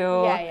 or 2.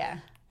 Yeah.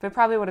 But it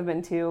probably would have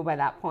been 2 by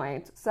that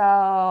point.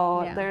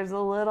 So there's a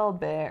little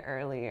bit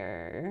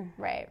earlier.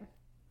 Right.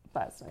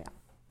 But so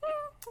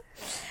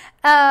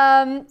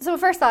so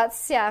first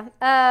thoughts,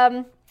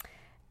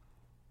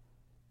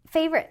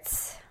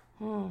 favorites.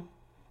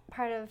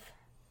 Part of.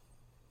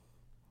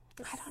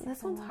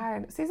 This one's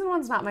hard. Season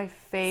 1's not my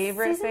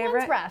favorite. Season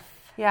 1's rough.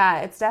 Yeah,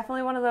 it's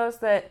definitely one of those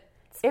that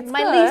it's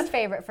my good. least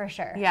favorite for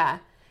sure. Yeah,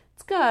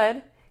 it's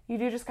good. You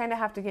do just kind of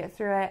have to get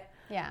through it.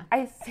 Yeah.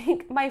 I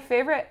think my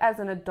favorite as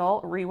an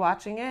adult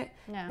rewatching it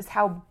is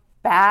how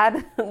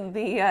bad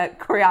the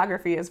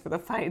choreography is for the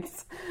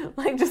fights.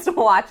 Just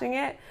watching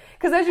it.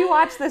 Because as you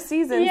watch the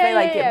seasons,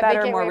 they get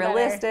better, more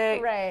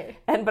realistic. Right.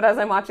 But as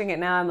I'm watching it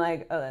now, I'm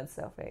like, oh, that's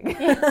so fake.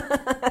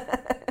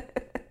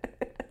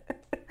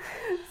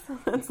 So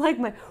it's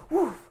my,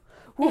 woof.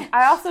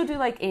 I also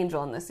do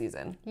Angel in this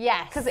season.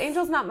 Yes. Because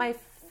Angel's not my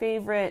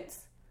favorite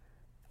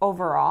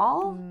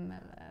overall.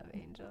 I love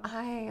Angel. Angel?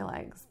 I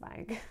like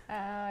Spike.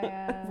 Oh,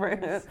 yeah.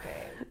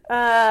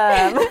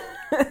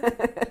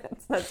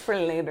 That's for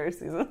later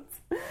seasons.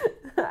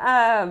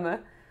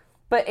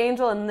 But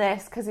Angel in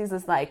this, because he's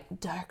this, like,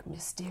 dark,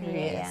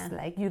 mysterious,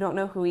 like, you don't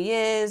know who he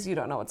is, you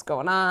don't know what's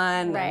going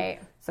on. Right.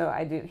 So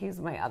he's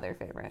my other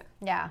favorite.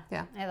 Yeah.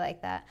 I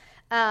like that.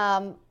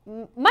 My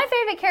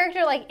favorite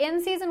character, like,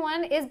 in season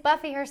 1 is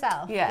Buffy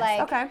herself. Yes,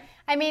 like, okay.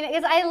 I mean,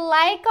 because I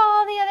like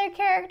all the other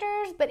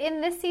characters, but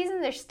in this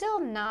season, they're still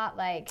not,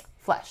 like...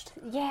 fleshed.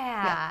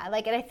 Yeah.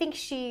 Like, and I think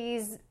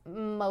she's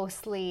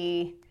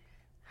mostly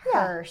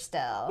her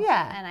still.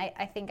 Yeah. And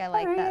I think I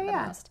like that the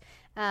most.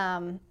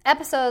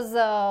 Episodes,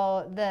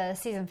 though, the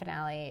season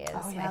finale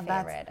is my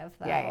favorite of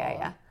the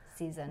whole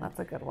season. That's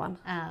a good one.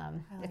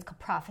 It's called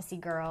Prophecy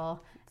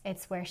Girl.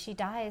 It's where she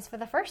dies for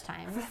the first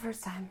time. For the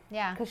first time.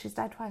 Yeah. Because she's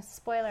died twice.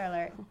 Spoiler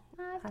alert.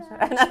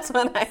 And that's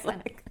what I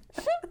like.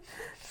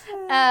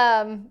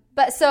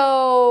 But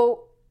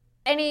so,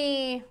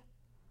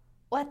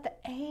 what the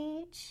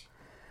age?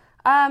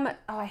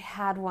 I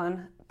had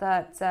one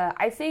that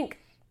I think,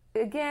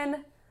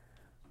 again,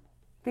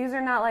 these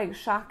are not like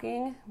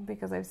shocking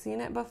because I've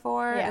seen it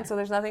before, and so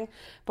there's nothing.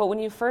 But when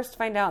you first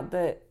find out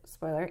that,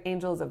 spoiler,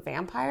 Angel is a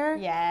vampire,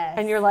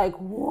 and you're like,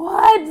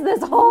 what,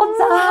 this whole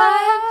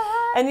time?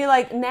 And you're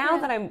like, now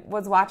that I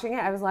was watching it,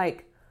 I was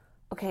like,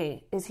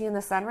 okay, is he in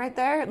the sun right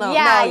there? No,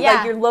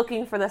 like you're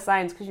looking for the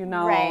signs because you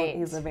know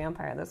he's a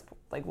vampire.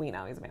 Like we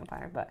know he's a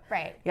vampire, but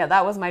yeah,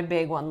 that was my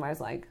big one where I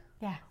was like,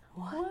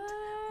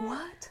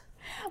 what?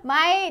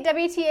 My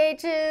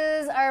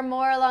WTHs are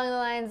more along the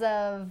lines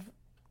of,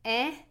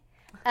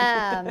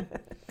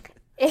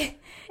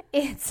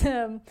 it's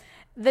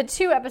the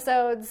 2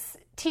 episodes,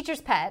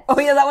 Teacher's Pet. Oh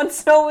yeah, that one's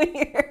so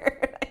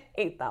weird. I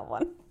hate that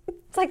one.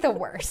 It's like the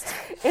worst.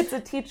 It's a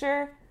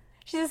teacher.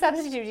 She's a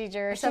substitute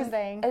teacher or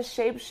something. A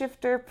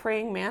shapeshifter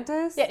praying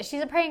mantis. Yeah,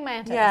 she's a praying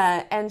mantis.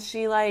 Yeah, and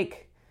she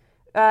like,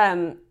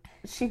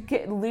 she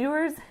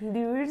lures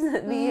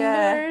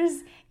the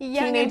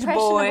young teenage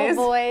impressionable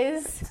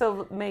boys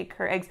to make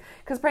her eggs.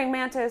 Because praying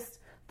mantis,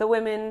 the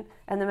women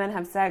and the men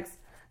have sex,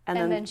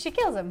 and then she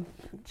kills them,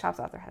 chops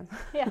off their heads.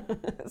 Yeah.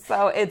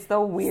 So it's the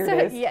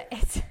weirdest.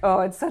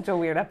 So, it's such a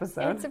weird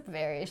episode. It's a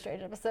very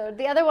strange episode.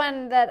 The other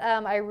one that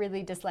I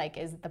really dislike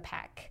is The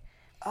Pack.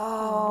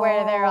 Oh.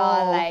 Where they're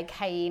all like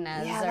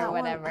hyenas or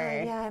whatever.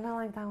 I don't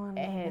like that one.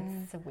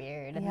 It's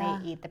weird. And they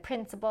eat the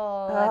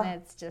principal and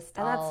it's just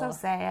and that's so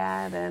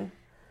sad. And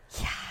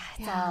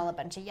it's all a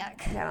bunch of yuck.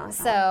 Yeah, I don't like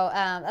so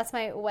that's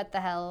my what the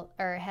hell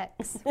or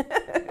hex. Oh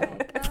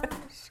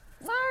gosh.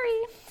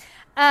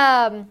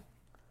 Sorry.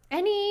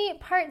 Any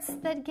parts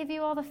that give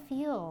you all the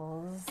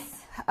feels?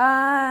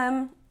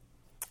 I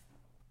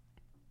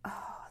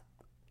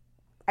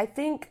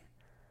think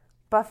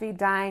Buffy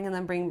dying and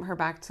then bringing her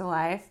back to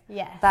life.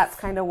 Yes. That's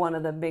kind of one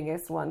of the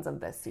biggest ones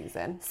of this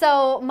season.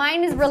 So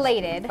mine is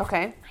related.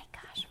 Okay. Oh my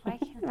gosh, why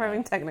can't We're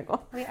having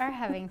technical. We are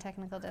having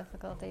technical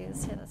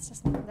difficulties. Here, let's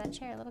just move that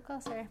chair a little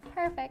closer.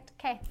 Perfect.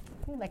 Okay.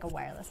 Like a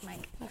wireless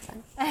mic. Makes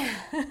sense.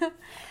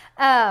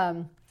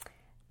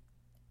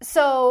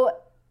 So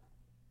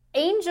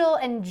Angel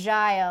and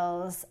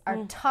Giles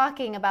are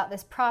talking about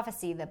this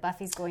prophecy that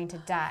Buffy's going to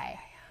die.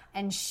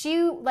 And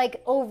she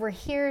like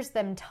overhears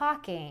them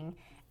talking.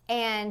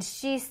 And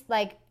she's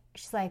like,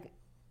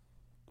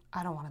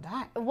 I don't want to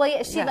die. Well,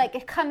 yeah, she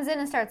like comes in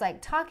and starts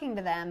like talking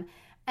to them,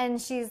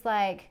 and she's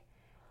like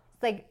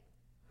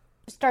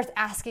starts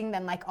asking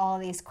them like all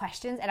these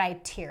questions, and I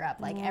tear up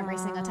like every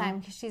single time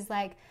because she's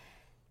like,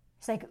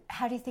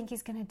 how do you think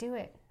he's gonna do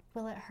it?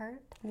 Will it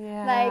hurt?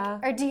 Yeah.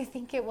 Like, or do you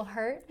think it will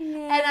hurt?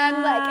 Yeah. And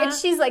I'm like, and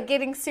she's like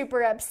getting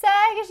super upset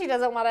because she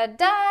doesn't want to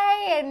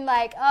die, and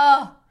like,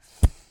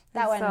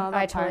 that one,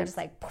 I totally just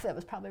like, that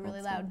was probably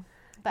really loud.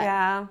 But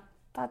yeah.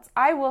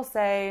 I will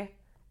say,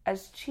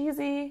 as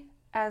cheesy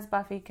as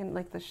Buffy can,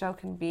 like the show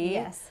can be.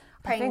 Yes.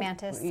 Praying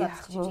mantis,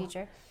 substitute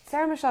teacher.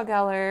 Sarah Michelle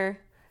Gellar,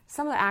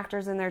 some of the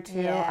actors in there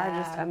too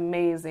are just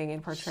amazing in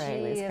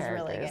portraying these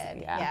characters. She is really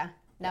good. Yeah.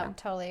 No,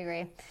 totally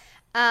agree.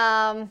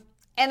 And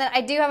then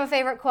I do have a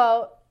favorite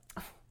quote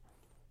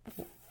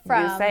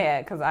from... You say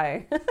it, because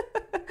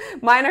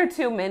mine are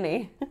too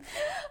many.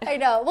 I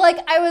know. Well,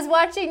 like, I was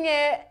watching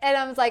it, and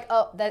I was like,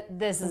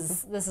 this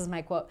is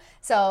my quote.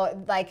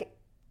 So, like...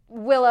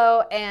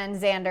 Willow and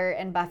Xander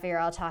and Buffy are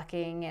all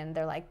talking, and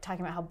they're like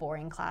talking about how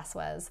boring class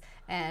was.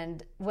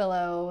 And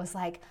Willow was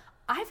like,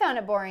 I found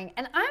it boring,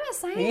 and I'm a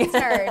science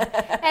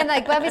nerd. And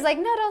like Buffy's like,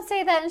 no, don't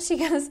say that. And she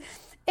goes,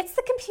 it's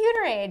the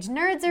computer age.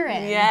 Nerds are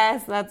in.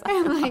 Yes, that's.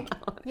 I'm like,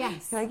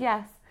 yes. You're like,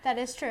 yes. That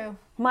is true.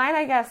 Mine,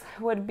 I guess,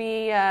 would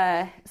be,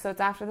 so it's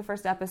after the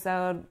first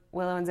episode,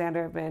 Willow and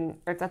Xander have been,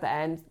 or it's at the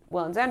end,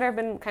 Willow and Xander have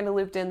been kind of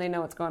looped in. They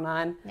know what's going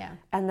on. Yeah.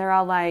 And they're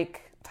all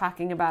like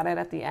talking about it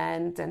at the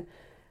end, and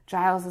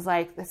Giles is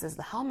like, this is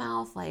the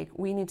Hellmouth, like,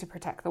 we need to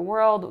protect the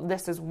world.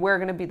 We're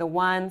going to be the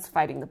ones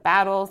fighting the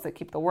battles that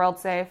keep the world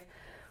safe.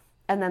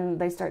 And then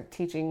they start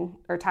teaching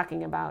or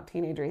talking about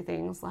teenagery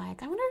things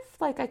like, I wonder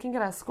if, like, I can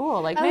get out of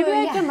school. Like, maybe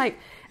I can, like,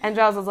 and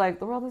Giles is like,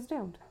 the world is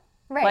doomed.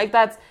 Right. Like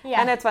that's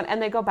and it's fun, and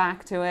they go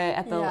back to it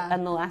at the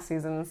in the last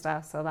season and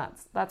stuff. So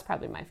that's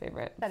probably my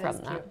favorite from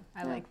that. Cute.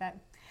 I like that.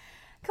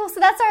 Cool.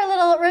 So that's our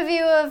little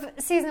review of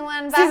season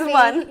 1. Buffy. Season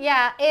 1.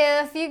 Yeah.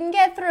 If you can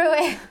get through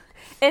it,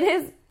 it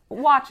is.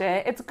 Watch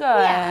it. It's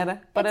good,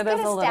 but it's it is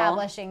a little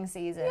establishing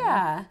season.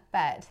 Yeah.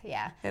 But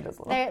yeah, it is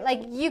a little.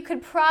 Like you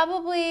could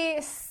probably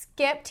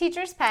skip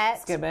Teacher's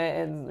Pet. Skip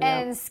it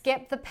and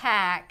skip the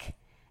pack.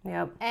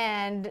 Yep.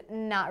 And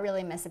not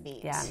really miss a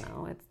beat. Yeah,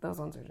 no, those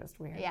ones are just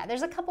weird. Yeah,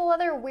 there's a couple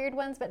other weird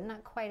ones, but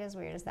not quite as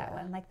weird as that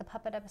one. Like the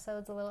puppet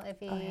episode's a little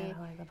iffy. Oh yeah,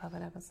 I like the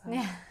puppet episode.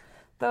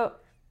 Yeah.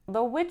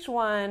 The witch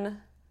one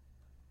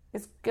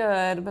is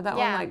good, but that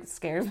one like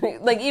scares me.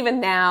 Like even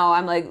now,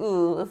 I'm like,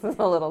 ooh, this is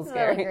a little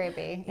scary. A little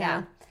creepy.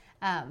 Yeah.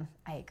 I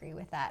agree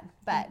with that,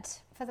 but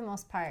for the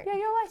most part,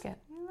 you'll like it.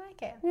 You'll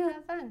like it. Yeah,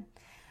 have fun.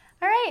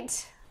 All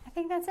right, I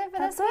think that's it for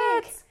this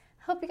week.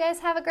 Hope you guys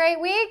have a great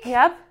week.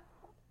 Yep.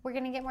 We're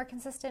going to get more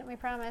consistent, we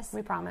promise.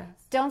 We promise.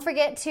 Don't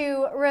forget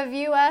to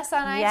review us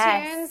on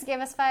iTunes.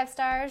 Give us 5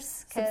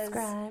 stars.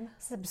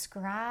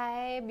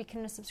 Subscribe. You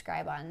can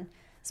subscribe on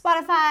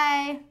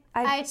Spotify,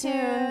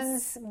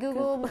 iTunes,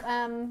 Google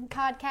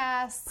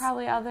Podcasts.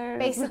 Probably others.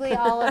 Basically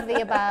all of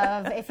the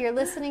above. If you're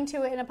listening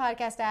to it in a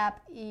podcast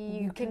app,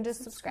 you can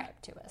just subscribe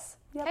to us.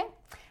 Yep. Okay?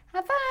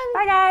 Have fun.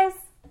 Bye, guys.